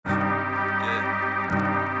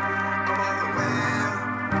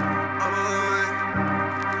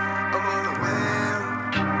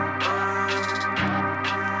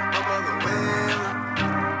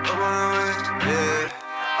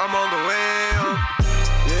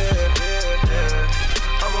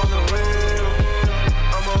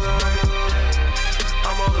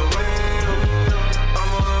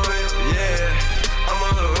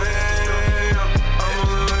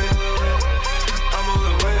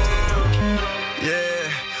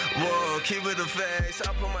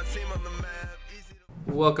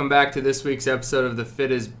Welcome back to this week's episode of the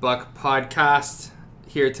Fit as Buck podcast.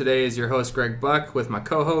 Here today is your host, Greg Buck, with my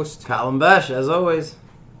co-host, Colin Besh, as always.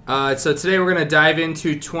 So today we're going to dive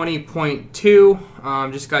into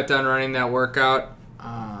 20.2. Just got done running that workout.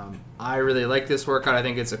 I really like this workout. I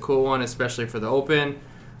think it's a cool one, especially for the open.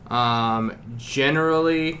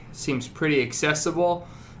 Generally, seems pretty accessible.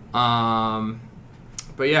 But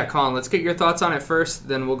yeah, Colin, let's get your thoughts on it first.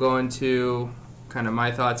 Then we'll go into kind of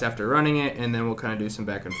my thoughts after running it, and then we'll kind of do some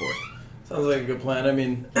back and forth. Sounds like a good plan. I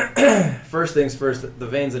mean, first things first, the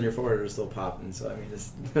veins on your forehead are still popping. So I mean,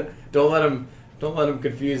 just don't let him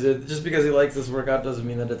confuse it. Just because he likes this workout doesn't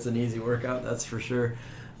mean that it's an easy workout. That's for sure.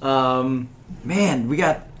 Man, we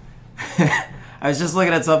got. I was just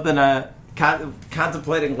looking at something.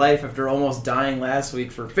 Contemplating life after almost dying last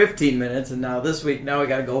week for 15 minutes, and now this week, we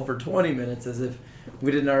got to go for 20 minutes, as if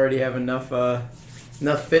we didn't already have enough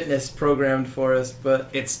fitness programmed for us. But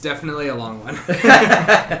it's definitely a long one.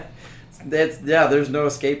 There's no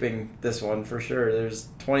escaping this one for sure. There's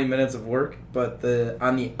 20 minutes of work, but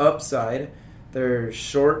on the upside, they're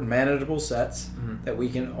short, manageable sets that we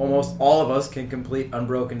can all of us can complete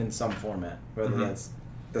unbroken in some format, whether that's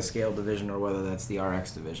the scale division or whether that's the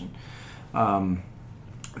RX division.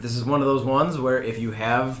 This is one of those ones where if you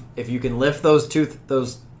can lift those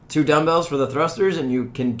two dumbbells for the thrusters and you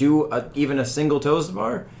can do even a single toes to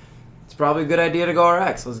bar, it's probably a good idea to go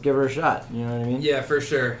RX. Let's give her a shot. You know what I mean? Yeah, for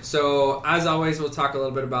sure. So as always, we'll talk a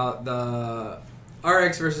little bit about the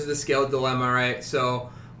RX versus the scale dilemma, right? So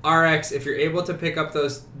RX, if you're able to pick up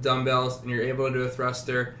those dumbbells and you're able to do a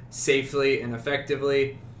thruster safely and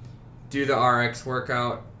effectively, do the RX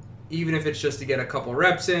workout, even if it's just to get a couple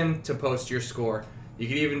reps in to post your score. You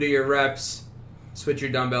can even do your reps, switch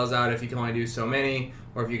your dumbbells out if you can only do so many,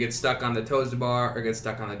 or if you get stuck on the toes to bar or get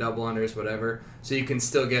stuck on the double unders, whatever. So you can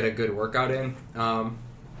still get a good workout in.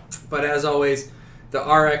 But as always, the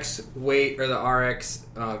RX weight or the RX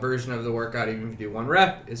version of the workout, even if you do one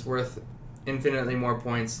rep, is worth infinitely more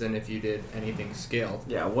points than if you did anything scaled.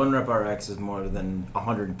 Yeah, one rep RX is more than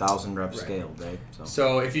 100,000 reps scaled, right?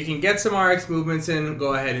 So if you can get some RX movements in,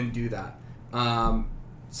 go ahead and do that.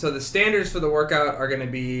 So the standards for the workout are going to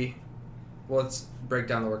be, well, let's break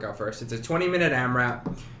down the workout first. It's a 20-minute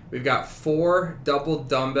AMRAP. We've got 4 double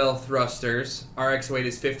dumbbell thrusters. RX weight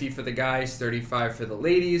is 50 for the guys, 35 for the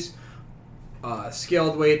ladies.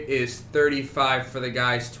 Scaled weight is 35 for the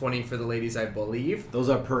guys, 20 for the ladies, I believe. Those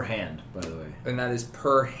are per hand, by the way. And that is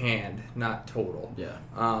per hand, not total. Yeah.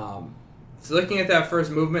 So looking at that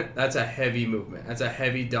first movement, that's a heavy movement. That's a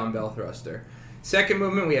heavy dumbbell thruster. Second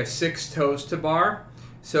movement, we have 6 toes to bar.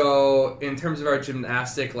 So in terms of our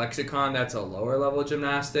gymnastic lexicon, that's a lower level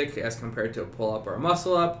gymnastic as compared to a pull-up or a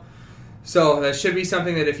muscle-up. So that should be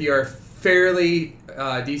something that if you are fairly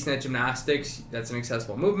decent at gymnastics, that's an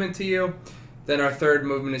accessible movement to you. Then our third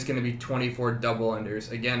movement is going to be 24 double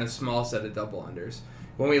unders. Again, a small set of double unders.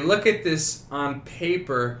 When we look at this on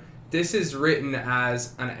paper, this is written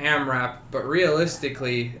as an AMRAP, but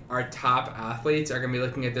realistically, our top athletes are going to be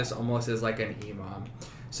looking at this almost as like an EMOM.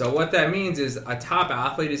 So what that means is a top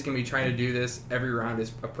athlete is going to be trying to do this every round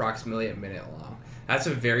is approximately a minute long. That's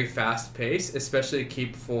a very fast pace, especially to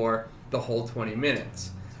keep for the whole 20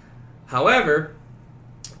 minutes. However,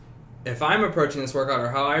 if I'm approaching this workout, or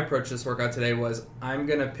how I approached this workout today was, I'm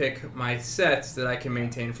going to pick my sets that I can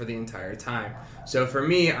maintain for the entire time. So for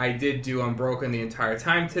me, I did do unbroken the entire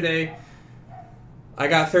time today. I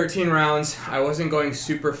got 13 rounds. I wasn't going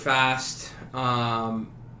super fast.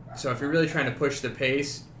 So if you're really trying to push the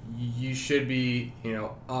pace, you should be,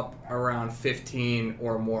 up around 15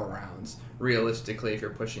 or more rounds, realistically, if you're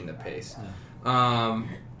pushing the pace. Yeah.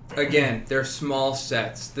 Again, they're small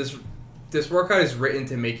sets. This workout is written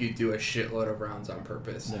to make you do a shitload of rounds on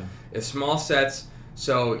purpose. Yeah. It's small sets,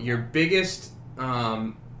 so your biggest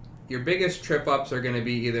trip ups are going to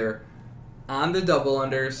be either on the double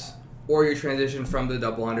unders or your transition from the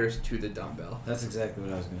double unders to the dumbbell. That's exactly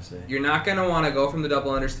what I was going to say. You're not going to want to go from the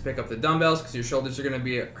double unders to pick up the dumbbells because your shoulders are going to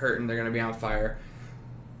be hurting. They're going to be on fire.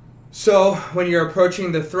 So when you're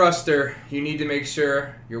approaching the thruster, you need to make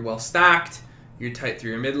sure you're well stacked, you're tight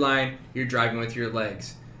through your midline, you're driving with your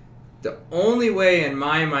legs. The only way, in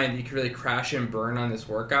my mind, you can really crash and burn on this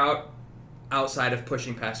workout outside of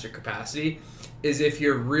pushing past your capacity is if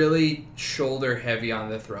you're really shoulder heavy on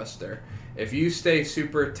the thruster. If you stay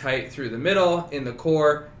super tight through the middle, in the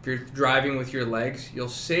core, if you're driving with your legs, you'll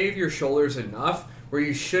save your shoulders enough where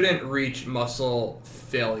you shouldn't reach muscle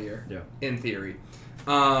failure, in theory.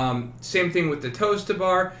 Same thing with the toes to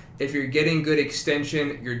bar. If you're getting good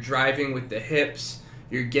extension, you're driving with the hips,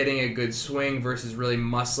 you're getting a good swing versus really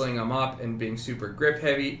muscling them up and being super grip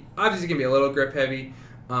heavy. Obviously, it can be a little grip heavy.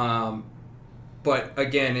 But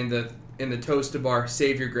again, in the toes to bar,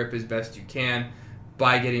 save your grip as best you can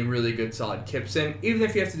by getting really good solid kips in. Even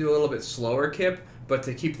if you have to do a little bit slower kip, but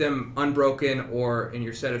to keep them unbroken or in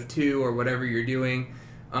your set of 2 or whatever you're doing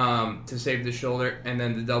to save the shoulder. And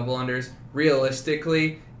then the double unders.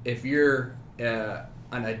 Realistically, if you're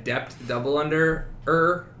an adept double under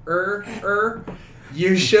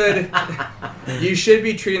you should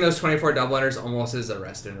be treating those 24 double unders almost as a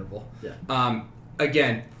rest interval. Yeah.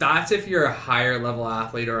 Again, that's if you're a higher level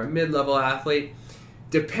athlete or a mid-level athlete.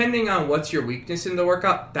 Depending on what's your weakness in the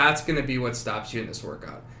workout, that's going to be what stops you in this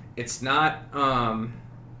workout. It's not,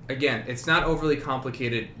 it's not overly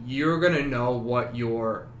complicated. You're going to know what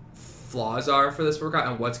your flaws are for this workout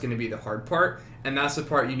and what's going to be the hard part. And that's the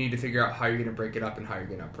part you need to figure out how you're going to break it up and how you're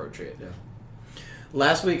going to approach it. Yeah.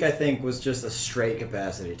 Last week, I think, was just a straight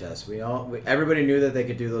capacity test. Everybody knew that they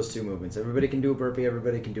could do those 2 movements. Everybody can do a burpee.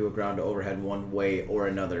 Everybody can do a ground to overhead one way or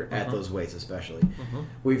another at those weights, especially.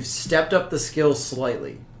 We've stepped up the skills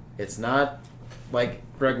slightly. It's not like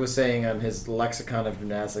Greg was saying on his lexicon of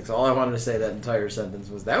gymnastics. All I wanted to say that entire sentence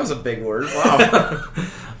was, that was a big word.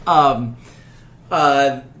 Wow.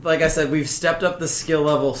 Like I said, we've stepped up the skill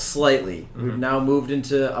level slightly. We've now moved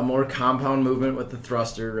into a more compound movement with the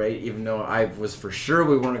thruster, right? Even though I was for sure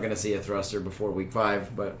we weren't going to see a thruster before week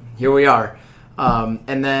 5, but here we are.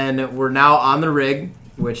 And then we're now on the rig,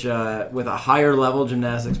 which with a higher level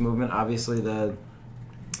gymnastics movement. Obviously,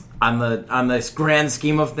 on this grand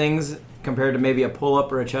scheme of things, compared to maybe a pull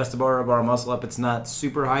up or a chest to bar or a bar muscle up, it's not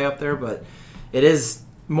super high up there, but it is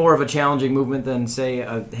more of a challenging movement than, say,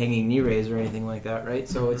 a hanging knee raise or anything like that, right?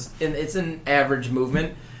 So it's an average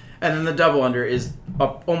movement. And then the double under is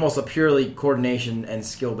almost a purely coordination and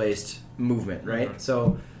skill-based movement, right?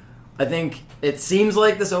 So I think it seems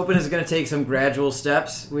like this open is going to take some gradual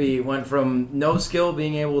steps. We went from no skill,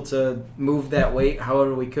 being able to move that weight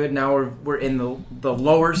however we could. Now we're in the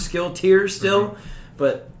lower skill tier still,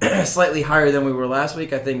 but slightly higher than we were last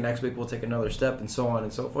week. I think next week we'll take another step, and so on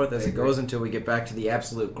and so forth as it goes, until we get back to the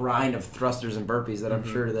absolute grind of thrusters and burpees that I'm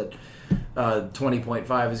sure that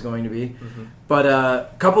 20.5 is going to be. But a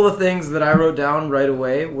couple of things that I wrote down right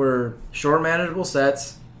away were short manageable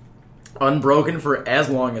sets, unbroken for as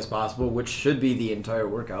long as possible, which should be the entire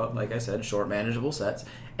workout. Like I said, short manageable sets.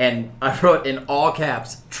 And I wrote in all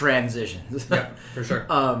caps, transitions. Yeah, for sure.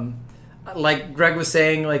 Like Greg was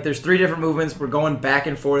saying, like there's 3 different movements. We're going back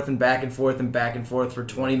and forth and back and forth and back and forth for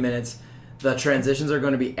 20 minutes. The transitions are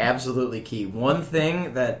going to be absolutely key. One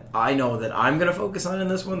thing that I know that I'm going to focus on in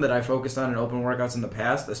this one, that I focused on in open workouts in the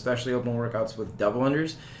past, especially open workouts with double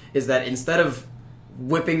unders, is that instead of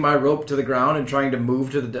whipping my rope to the ground and trying to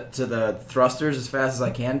move to the thrusters as fast as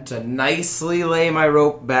I can, to nicely lay my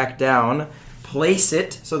rope back down, place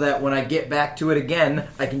it so that when I get back to it again,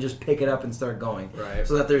 I can just pick it up and start going. Right.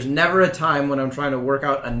 So that there's never a time when I'm trying to work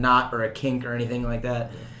out a knot or a kink or anything like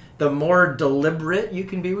that. Yeah. The more deliberate you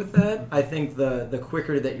can be with that, I think the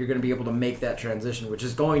quicker that you're going to be able to make that transition, which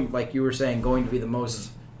is going, like you were saying, going to be the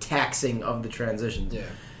most taxing of the transitions.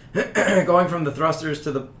 Yeah. Going from the thrusters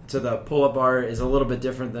to the pull-up bar is a little bit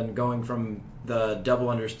different than going from the double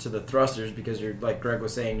unders to the thrusters, because you're, like Greg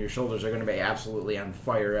was saying, your shoulders are going to be absolutely on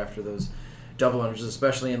fire after those double unders,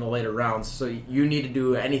 especially in the later rounds. So you need to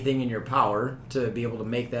do anything in your power to be able to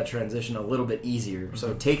make that transition a little bit easier. Mm-hmm.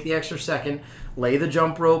 So take the extra second, lay the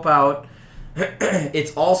jump rope out.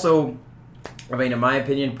 It's also, I mean, in my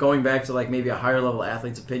opinion, going back to like maybe a higher level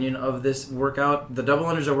athlete's opinion of this workout, the double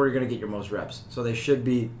unders are where you're going to get your most reps. So they should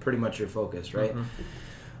be pretty much your focus, right?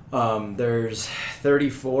 Mm-hmm. There's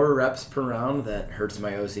 34 reps per round. That hurts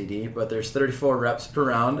my OCD, but there's 34 reps per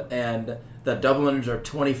round, and the double unders are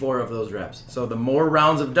 24 of those reps. So the more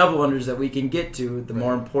rounds of double unders that we can get to, the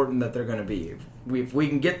more important that they're going to be. If we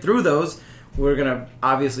can get through those, we're going to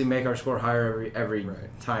obviously make our score higher every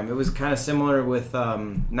time. It was kind of similar with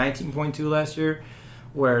 19.2 last year,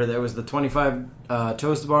 where there was the 25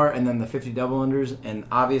 toes to bar and then the 50 double unders, and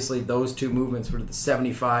obviously those two movements were the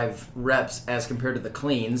 75 reps as compared to the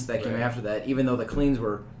cleans that came after that, even though the cleans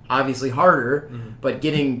were obviously harder, but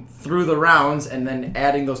getting through the rounds and then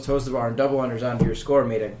adding those toes to bar and double unders onto your score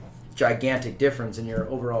made a gigantic difference in your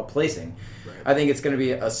overall placing. I think it's going to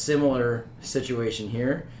be a similar situation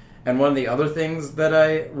here. And one of the other things that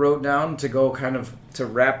I wrote down to go kind of to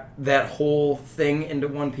wrap that whole thing into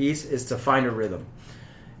one piece is to find a rhythm.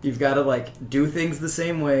 You've got to like do things the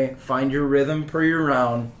same way, find your rhythm per your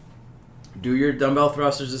round, do your dumbbell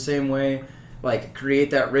thrusters the same way, like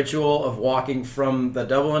create that ritual of walking from the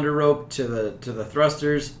double under rope to the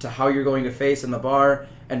thrusters to how you're going to face in the bar,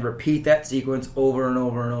 and repeat that sequence over and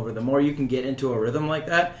over and over. The more you can get into a rhythm like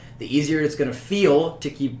that, the easier it's going to feel to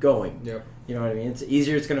keep going. Yep. You know what I mean? It's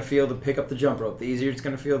easier it's going to feel to pick up the jump rope. The easier it's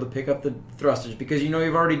going to feel to pick up the thrusters because you know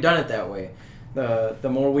you've already done it that way. The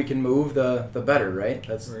more we can move, the better, right?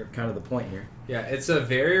 That's kind of the point here. Yeah, it's a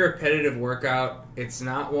very repetitive workout. It's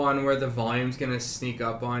not one where the volume's going to sneak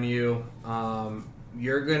up on you.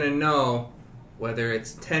 You're going to know whether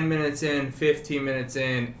it's 10 minutes in, 15 minutes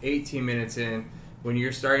in, 18 minutes in, when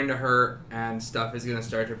you're starting to hurt and stuff is going to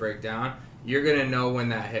start to break down, you're going to know when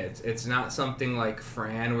that hits. It's not something like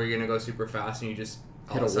Fran where you're going to go super fast and you just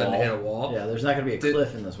all of a sudden hit a wall. Yeah, there's not going to be a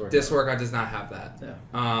cliff in this workout. This workout does not have that.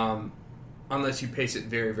 Yeah. Unless you pace it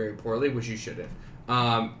very, very poorly, which you shouldn't.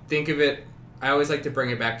 Think of it, I always like to bring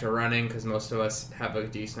it back to running because most of us have a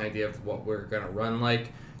decent idea of what we're going to run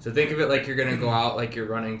like. So think of it like you're going to go out like you're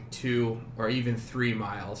running 2 or even 3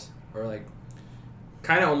 miles or like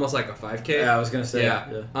kind of almost like a 5K. Yeah, I was going to say.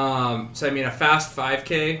 Yeah. So, I mean, a fast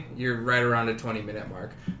 5K, you're right around a 20-minute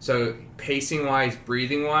mark. So pacing-wise,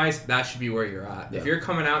 breathing-wise, that should be where you're at. Yeah. If you're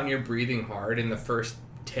coming out and you're breathing hard in the first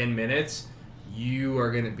 10 minutes, you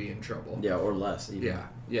are going to be in trouble. Yeah, or less. Even.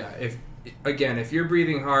 Yeah. If you're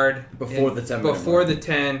breathing hard before the 10, before the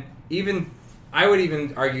 10, even I would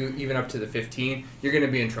even argue even up to the 15, you're going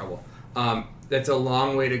to be in trouble. That's a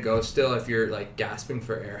long way to go still if you're like gasping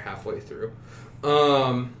for air halfway through.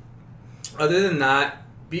 Other than that,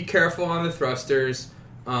 be careful on the thrusters.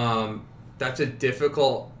 That's a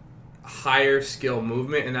difficult, higher skill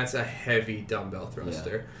movement, and that's a heavy dumbbell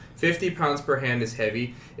thruster. Yeah. 50 pounds per hand is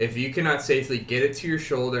heavy. If you cannot safely get it to your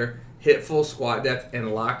shoulder, hit full squat depth,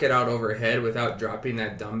 and lock it out overhead without dropping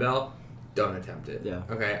that dumbbell, don't attempt it. Yeah.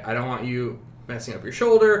 Okay? I don't want you messing up your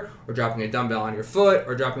shoulder, or dropping a dumbbell on your foot,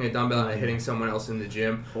 or dropping a dumbbell and hitting someone else in the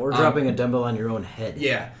gym. Or dropping a dumbbell on your own head.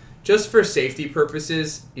 Yeah. Just for safety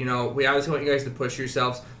purposes, we obviously want you guys to push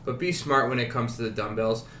yourselves, but be smart when it comes to the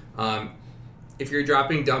dumbbells. If you're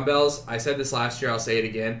dropping dumbbells, I said this last year, I'll say it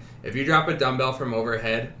again. If you drop a dumbbell from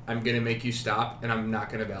overhead, I'm going to make you stop, and I'm not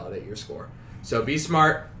going to validate your score. So be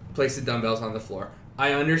smart, place the dumbbells on the floor.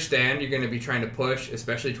 I understand you're going to be trying to push,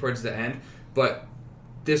 especially towards the end, but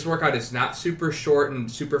this workout is not super short and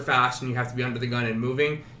super fast, and you have to be under the gun and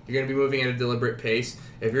moving. You're going to be moving at a deliberate pace.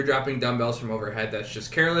 If you're dropping dumbbells from overhead, that's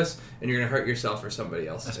just careless, and you're going to hurt yourself or somebody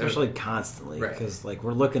else. Especially constantly, right? Because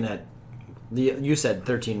we're looking at you said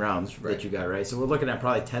 13 rounds that you got, right? So we're looking at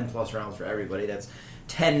probably 10 plus rounds for everybody. That's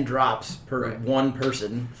 10 drops per one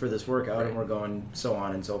person for this workout, and we're going so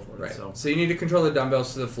on and so forth. Right. So you need to control the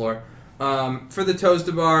dumbbells to the floor. For the toes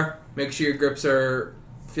to bar, make sure your grips are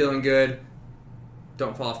feeling good.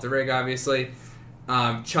 Don't fall off the rig, obviously.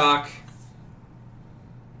 Chalk.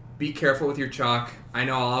 Be careful with your chalk. I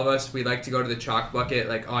know all of us, we like to go to the chalk bucket,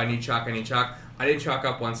 like, I need chalk. I didn't chalk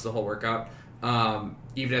up once the whole workout,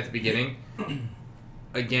 even at the beginning.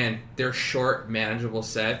 Again, they're short, manageable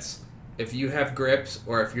sets. If you have grips,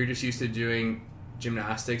 or if you're just used to doing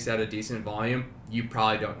gymnastics at a decent volume, you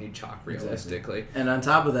probably don't need chalk realistically. Exactly. And on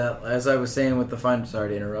top of that, as I was saying with the find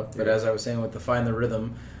the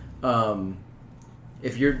rhythm,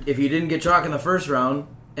 if you didn't get chalk in the first round,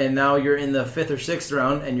 and now you're in the 5th or 6th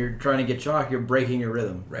round and you're trying to get chalk, you're breaking your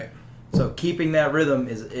rhythm. Right. So keeping that rhythm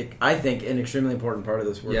is, I think, an extremely important part of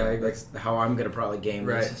this work. Yeah, that's how I'm going to probably game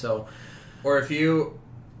this. So, or if you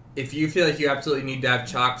feel like you absolutely need to have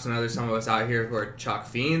chalk, so now there's some of us out here who are chalk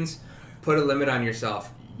fiends, put a limit on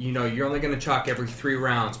yourself. You're only going to chalk every 3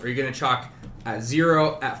 rounds, or you're going to chalk at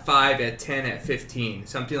 0, at 5, at 10, at 15,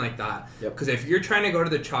 something like that. Because if you're trying to go to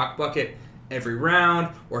the chalk bucket every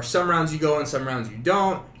round, or some rounds you go and some rounds you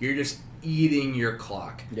don't, you're just eating your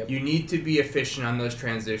clock. Yep. You need to be efficient on those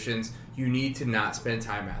transitions. You need to not spend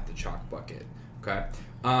time at the chalk bucket. Okay?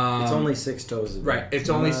 It's only 6 toes to bar. Right. It's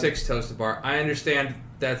only 6 toes to bar. I understand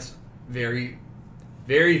that's very,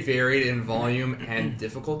 very varied in volume and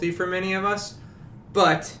difficulty for many of us,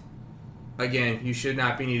 but again, you should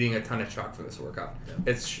not be needing a ton of chalk for this workout.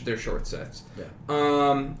 Yeah. They're short sets. Yeah.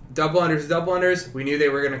 Double unders. We knew they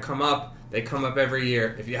were going to come up. They come up every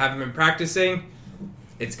year. If you haven't been practicing,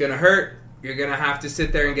 it's going to hurt. You're going to have to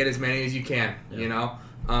sit there and get as many as you can,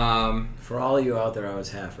 For all of you out there, I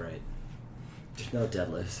was half right. There's no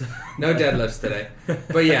deadlifts. No deadlifts today.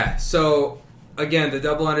 But yeah, so again, the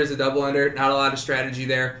double under is a double under. Not a lot of strategy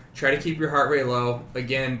there. Try to keep your heart rate low.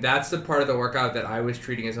 Again, that's the part of the workout that I was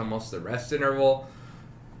treating as almost the rest interval.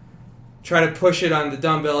 Try to push it on the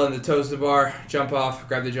dumbbell and the toes to bar. Jump off,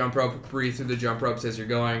 grab the jump rope, breathe through the jump ropes as you're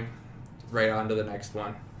going. Right on to the next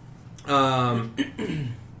one.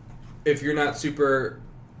 If you're not super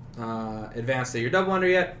advanced at your double under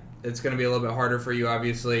yet, it's going to be a little bit harder for you,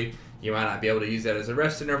 obviously. You might not be able to use that as a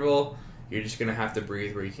rest interval. You're just going to have to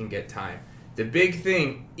breathe where you can get time. The big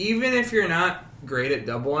thing, even if you're not great at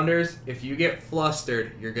double unders, if you get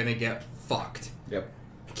flustered, you're going to get fucked. Yep.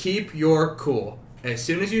 Keep your cool. As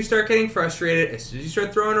soon as you start getting frustrated, as soon as you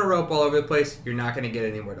start throwing a rope all over the place, you're not going to get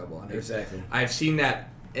any more double unders. Exactly. I've seen that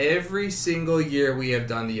every single year we have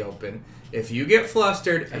done the Open. If you get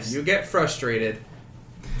flustered, if you get frustrated,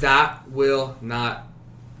 that will not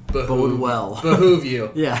behoove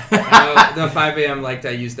you. Yeah. The 5 a.m. liked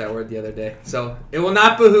I used that word the other day. So it will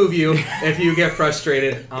not behoove you if you get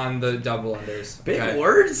frustrated on the double unders. Big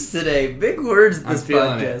words today. Big words this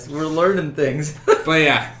podcast. We're learning things. But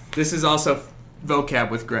yeah, this is also vocab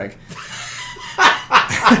with Greg.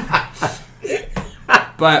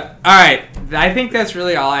 But, all right, I think that's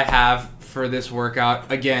really all I have for this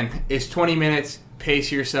workout. Again, it's 20 minutes.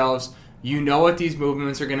 Pace yourselves. You know what these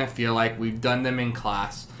movements are going to feel like. We've done them in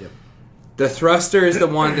class. Yep. The thruster is the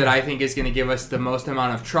one that I think is going to give us the most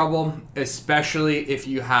amount of trouble, especially if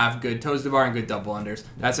you have good toes to bar and good double unders.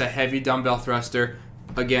 That's a heavy dumbbell thruster.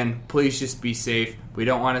 Again, please just be safe. We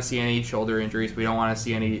don't want to see any shoulder injuries. We don't want to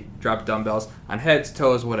see any dropped dumbbells on heads,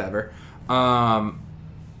 toes, whatever.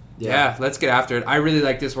 Yeah, let's get after it. I really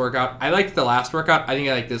like this workout. I liked the last workout. I think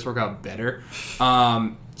I like this workout better.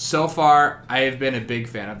 So far, I have been a big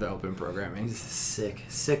fan of the open programming.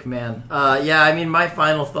 Sick man. Yeah, I mean, my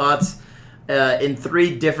final thoughts in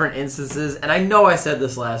 3 different instances, and I know I said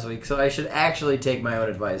this last week, so I should actually take my own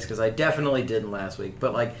advice, because I definitely didn't last week.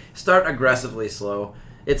 But, like, start aggressively slow.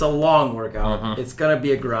 It's a long workout. It's going to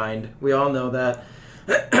be a grind. We all know that.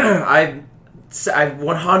 I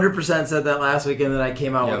 100% said that last week, and then I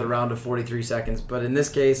came out with a round of 43 seconds. But in this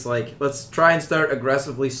case, like, let's try and start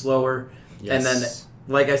aggressively slower. Yes. And then,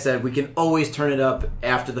 like I said, we can always turn it up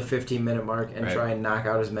after the 15-minute mark and try and knock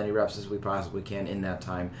out as many reps as we possibly can in that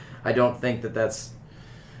time. I don't think that's...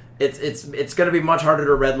 It's going to be much harder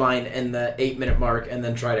to redline in the 8-minute mark and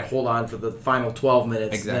then try to hold on for the final 12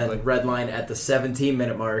 minutes than redline at the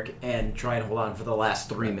 17-minute mark and try and hold on for the last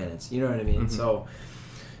 3 minutes. You know what I mean? Mm-hmm. So...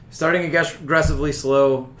 starting aggressively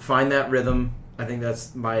slow, find that rhythm. I think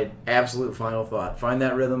that's my absolute final thought. Find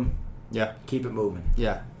that rhythm. Yeah. Keep it moving.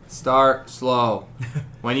 Yeah. Start slow.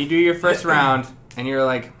 When you do your first round and you're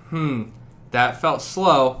like, that felt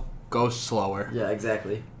slow, go slower. Yeah,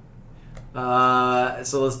 exactly.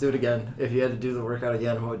 So let's do it again. If you had to do the workout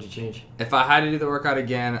again, what would you change? If I had to do the workout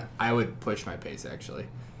again, I would push my pace, actually.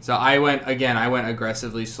 So I went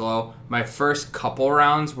aggressively slow. My first couple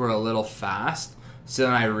rounds were a little fast. So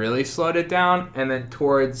then I really slowed it down, and then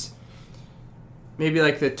towards maybe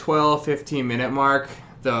like the 12, 15-minute mark,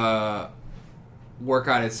 the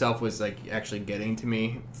workout itself was like actually getting to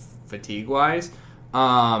me fatigue-wise.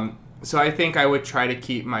 So I think I would try to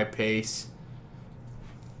keep my pace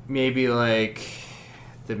maybe like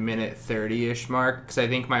the minute 30-ish mark, because I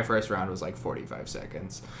think my first round was like 45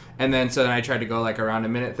 seconds. And then I tried to go like around a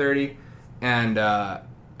minute 30, and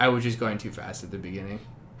I was just going too fast at the beginning.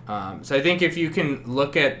 So I think if you can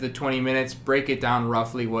look at the 20 minutes, break it down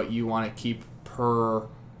roughly what you want to keep per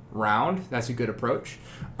round, that's a good approach.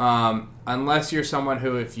 Unless you're someone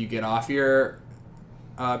who, if you get off your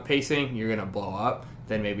pacing, you're going to blow up,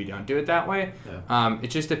 then maybe don't do it that way. Yeah. It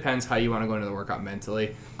just depends how you want to go into the workout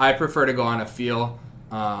mentally. I prefer to go on a feel.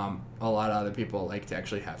 A lot of other people like to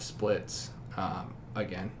actually have splits.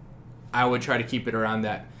 Again, I would try to keep it around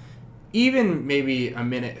that. Even maybe a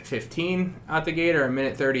minute 15 out the gate or a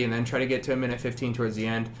minute 30 and then try to get to a minute 15 towards the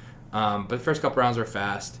end. But the first couple rounds were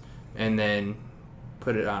fast and then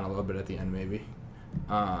put it on a little bit at the end maybe.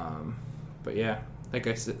 But yeah,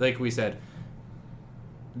 like we said,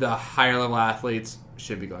 the higher level athletes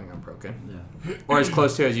should be going unbroken. Yeah. Or as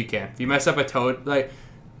close to as you can. If you mess up a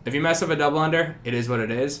double under, it is what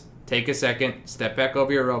it is. Take a second, step back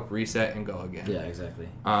over your rope, reset, and go again. Yeah, exactly.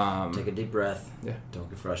 Take a deep breath. Yeah. Don't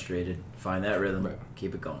get frustrated. Find that rhythm. Right.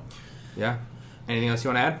 Keep it going. Yeah. Anything else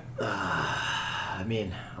you want to add? I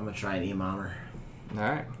mean, I'm going to try an E-Mommer. All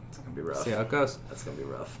right. It's going to be rough. See how it goes. That's going to be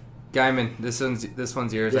rough. Guyman, this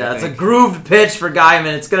one's yours. Yeah, it's a grooved pitch for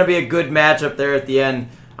Guyman. It's going to be a good matchup there at the end.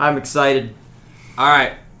 I'm excited. All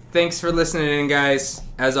right. Thanks for listening in, guys.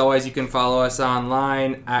 As always, you can follow us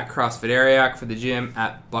online at CrossFit Ariac for the gym,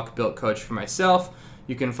 at Buck Built Coach for myself.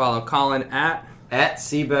 You can follow Colin at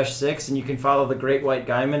CBesh6, and you can follow the Great White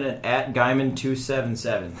Guyman at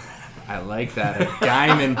Guyman277. I like that. A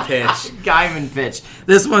Guyman pitch. Guyman pitch.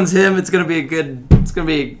 This one's him. It's gonna be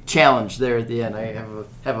a challenge there at the end. I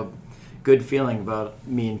have a good feeling about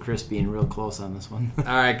me and Chris being real close on this one. All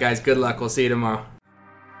right, guys. Good luck. We'll see you tomorrow.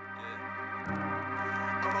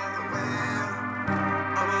 I'm on the way.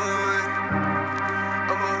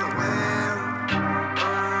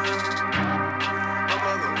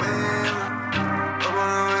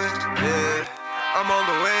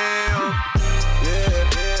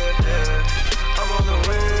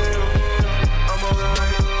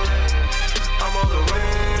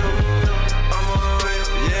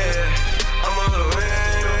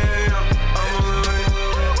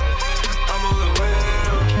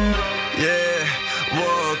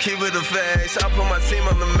 keep it a face. I put my team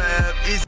on the map. Easy